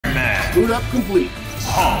Boot up complete.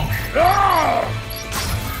 Honk.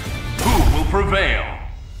 Who will prevail?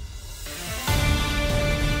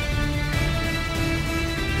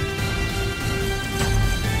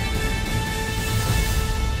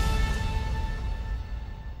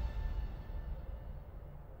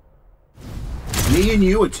 Me and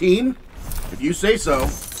you a team? If you say so.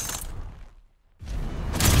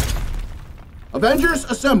 Avengers,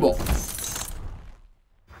 assemble.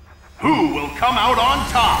 Who will come out on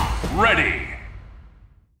top? Ready.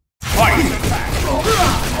 Fight!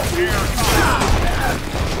 Here comes.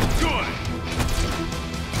 Good.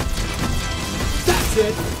 That's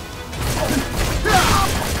it.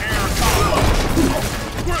 Here comes.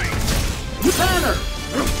 Great. Banner.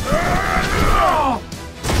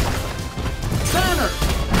 Banner.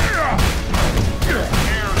 Here comes. Good.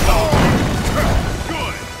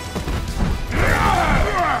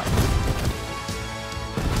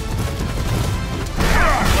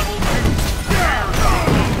 Level 2. Here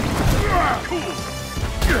comes. Cool.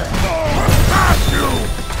 Got you!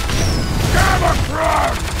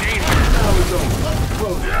 Camouflage! Danger. Now we go. Let's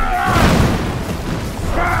close.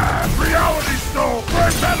 Reality Stone!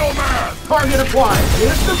 Great Metal Man! Target acquired.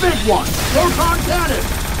 Here's the big one. Proton cannon.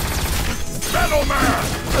 Metal Man!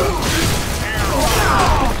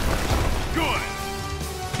 Good.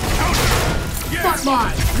 Counter. Yes. Fuck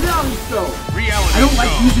mine. Reality stone. Reality I don't like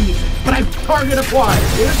stone. using these, but I've target acquired.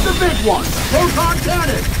 Here's the big one. Proton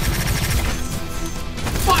cannon.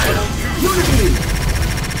 Fire. Unibeam.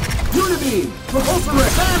 Unibeam. Repulsor ray.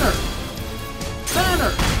 Banner.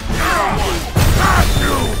 Banner. Got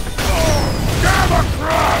you!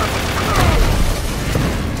 Camouflage!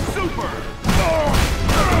 Super.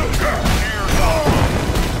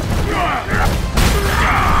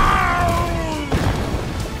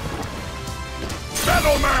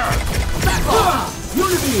 Metal Man! Back off.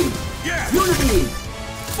 Unibeam. Yes. Unibeam.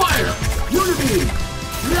 Fire. Unibeam.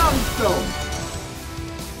 Reality stone.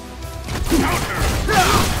 Counter.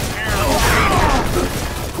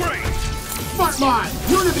 Great. Smart mine.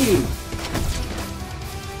 Unibeam.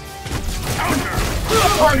 Counter.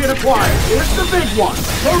 Target acquired. Here's the big one.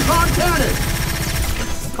 Proton cannon.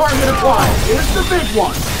 Target acquired. Here's the big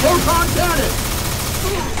one. Proton cannon.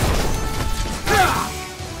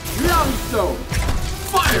 Reality stone.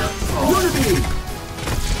 Fire. Unibeam.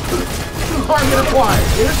 Target acquired.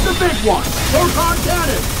 Here's the big one. Proton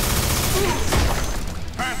cannon.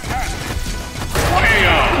 Fantastic.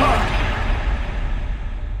 KO.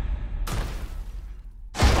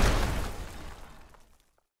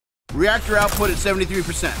 Reactor output at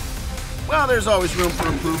 73%. Well, there's always room for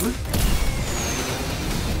improvement.